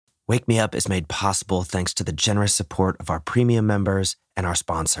Wake Me Up is made possible thanks to the generous support of our premium members and our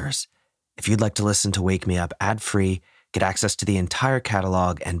sponsors. If you'd like to listen to Wake Me Up ad-free, get access to the entire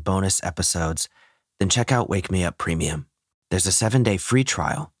catalog and bonus episodes, then check out Wake Me Up Premium. There's a 7-day free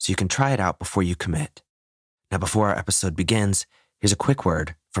trial, so you can try it out before you commit. Now, before our episode begins, here's a quick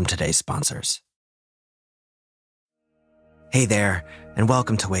word from today's sponsors. Hey there, and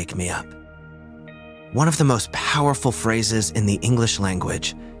welcome to Wake Me Up. One of the most powerful phrases in the English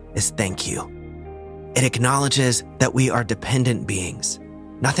language is thank you. It acknowledges that we are dependent beings.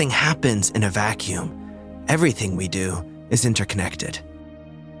 Nothing happens in a vacuum. Everything we do is interconnected.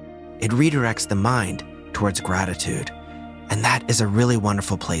 It redirects the mind towards gratitude, and that is a really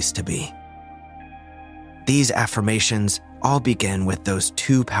wonderful place to be. These affirmations all begin with those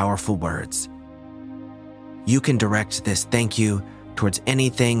two powerful words. You can direct this thank you towards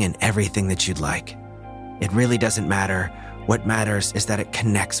anything and everything that you'd like. It really doesn't matter. What matters is that it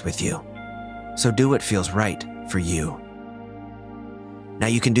connects with you. So do what feels right for you. Now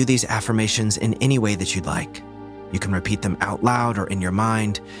you can do these affirmations in any way that you'd like. You can repeat them out loud or in your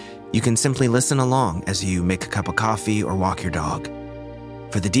mind. You can simply listen along as you make a cup of coffee or walk your dog.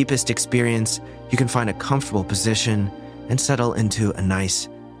 For the deepest experience, you can find a comfortable position and settle into a nice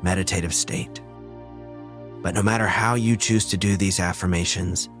meditative state. But no matter how you choose to do these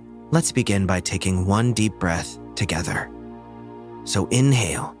affirmations, let's begin by taking one deep breath together. So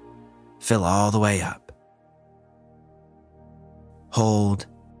inhale, fill all the way up. Hold,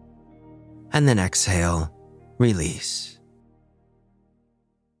 and then exhale, release.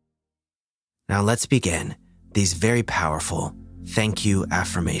 Now let's begin these very powerful thank you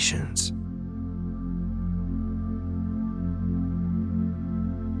affirmations.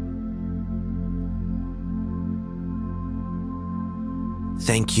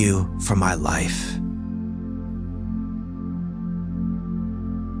 Thank you for my life.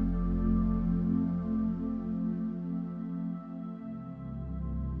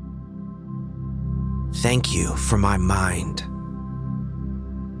 Thank you for my mind.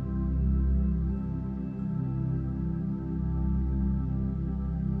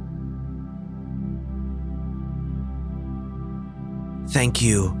 Thank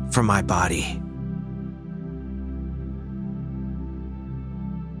you for my body.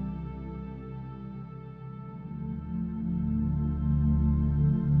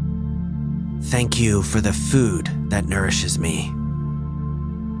 Thank you for the food that nourishes me.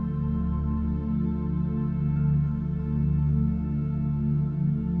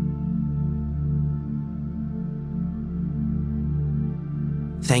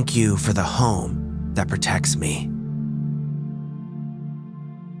 Thank you for the home that protects me.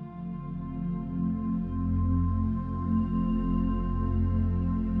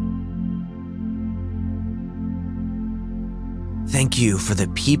 Thank you for the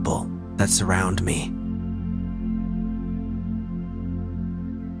people that surround me.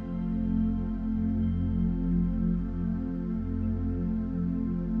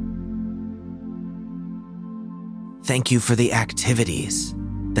 Thank you for the activities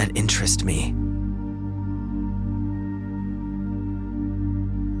that interest me.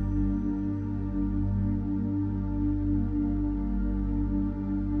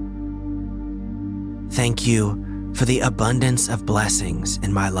 Thank you for the abundance of blessings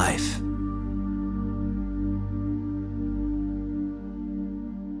in my life.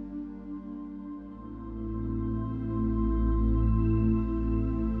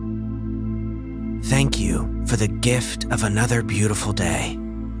 Thank you for the gift of another beautiful day.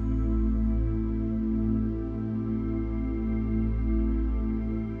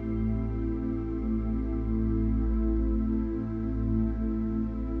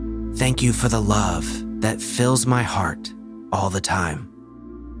 Thank you for the love that fills my heart all the time.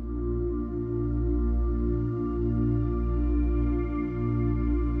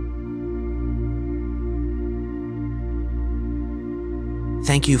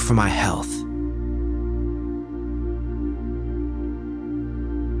 Thank you for my health.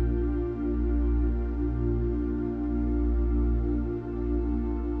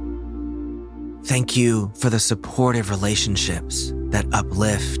 Thank you for the supportive relationships that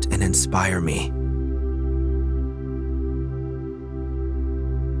uplift and inspire me.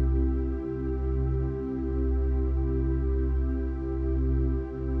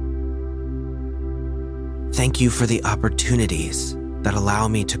 Thank you for the opportunities that allow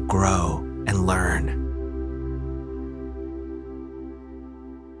me to grow and learn.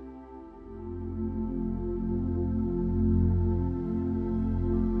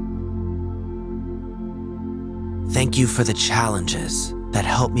 Thank you for the challenges that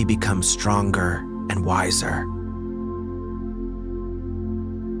help me become stronger and wiser.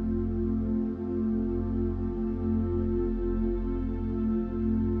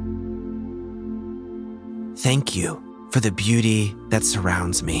 Thank you for the beauty that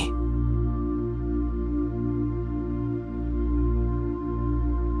surrounds me.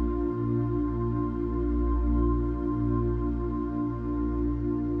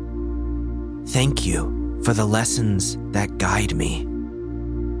 Thank you for the lessons that guide me.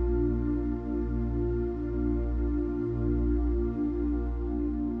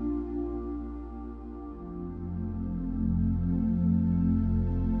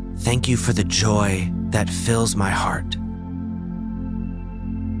 Thank you for the joy that fills my heart.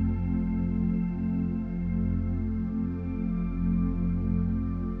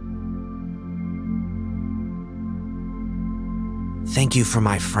 Thank you for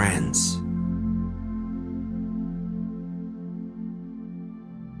my friends.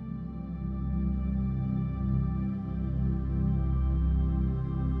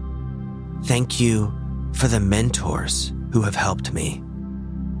 Thank you for the mentors who have helped me.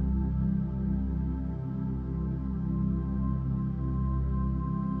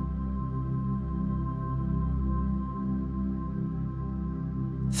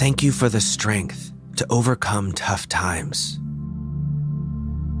 Thank you for the strength to overcome tough times.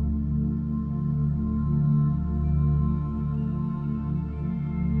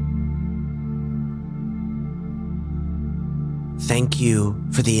 Thank you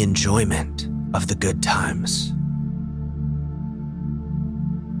for the enjoyment of the good times.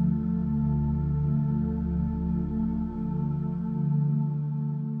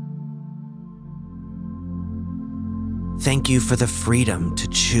 Thank you for the freedom to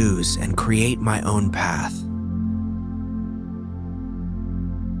choose and create my own path.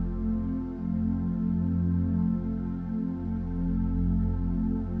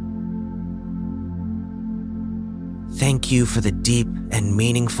 Thank you for the deep and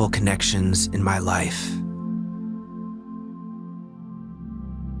meaningful connections in my life.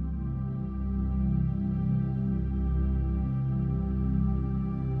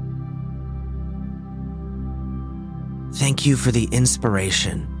 Thank you for the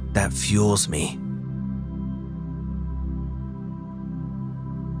inspiration that fuels me.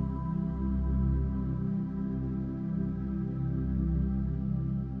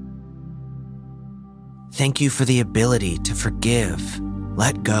 Thank you for the ability to forgive,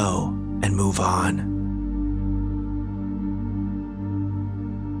 let go, and move on.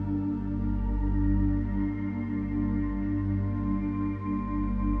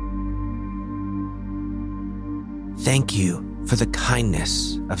 Thank you for the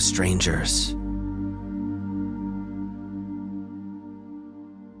kindness of strangers.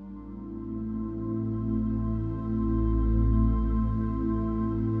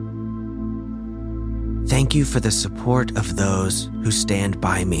 Thank you for the support of those who stand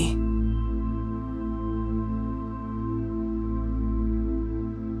by me.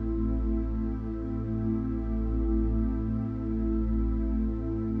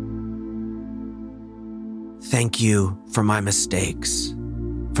 Thank you for my mistakes,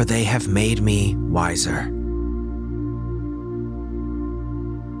 for they have made me wiser.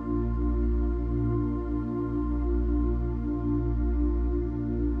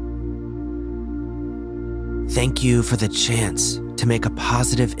 Thank you for the chance to make a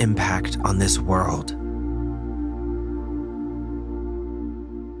positive impact on this world.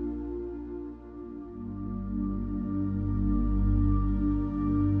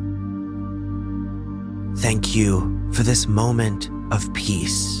 Thank you for this moment of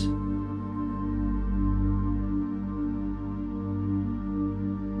peace.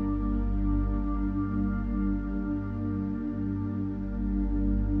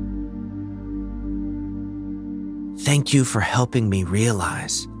 Thank you for helping me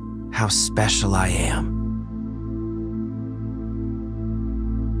realize how special I am.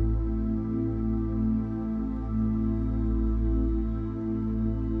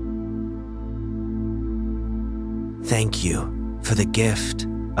 Thank you for the gift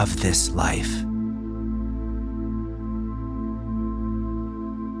of this life.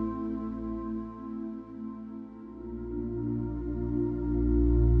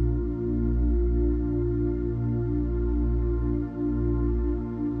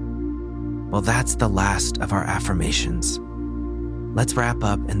 Well, that's the last of our affirmations. Let's wrap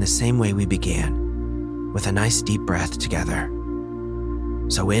up in the same way we began, with a nice deep breath together.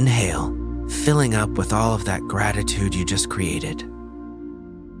 So inhale, filling up with all of that gratitude you just created.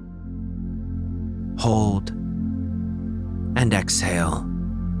 Hold, and exhale,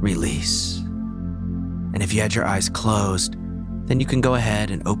 release. And if you had your eyes closed, then you can go ahead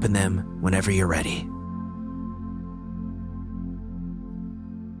and open them whenever you're ready.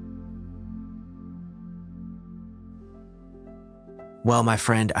 Well, my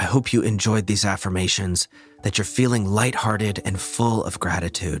friend, I hope you enjoyed these affirmations, that you're feeling lighthearted and full of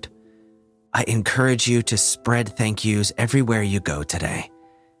gratitude. I encourage you to spread thank yous everywhere you go today,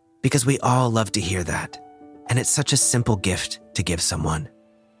 because we all love to hear that, and it's such a simple gift to give someone.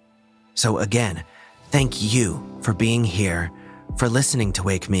 So again, thank you for being here, for listening to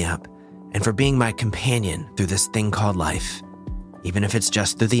Wake Me Up, and for being my companion through this thing called life. Even if it's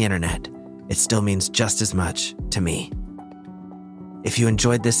just through the internet, it still means just as much to me. If you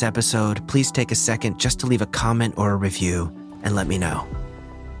enjoyed this episode, please take a second just to leave a comment or a review and let me know.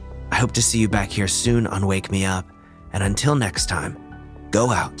 I hope to see you back here soon on Wake Me Up, and until next time, go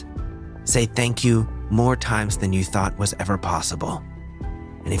out, say thank you more times than you thought was ever possible.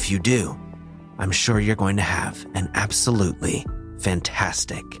 And if you do, I'm sure you're going to have an absolutely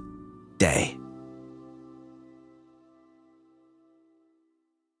fantastic day.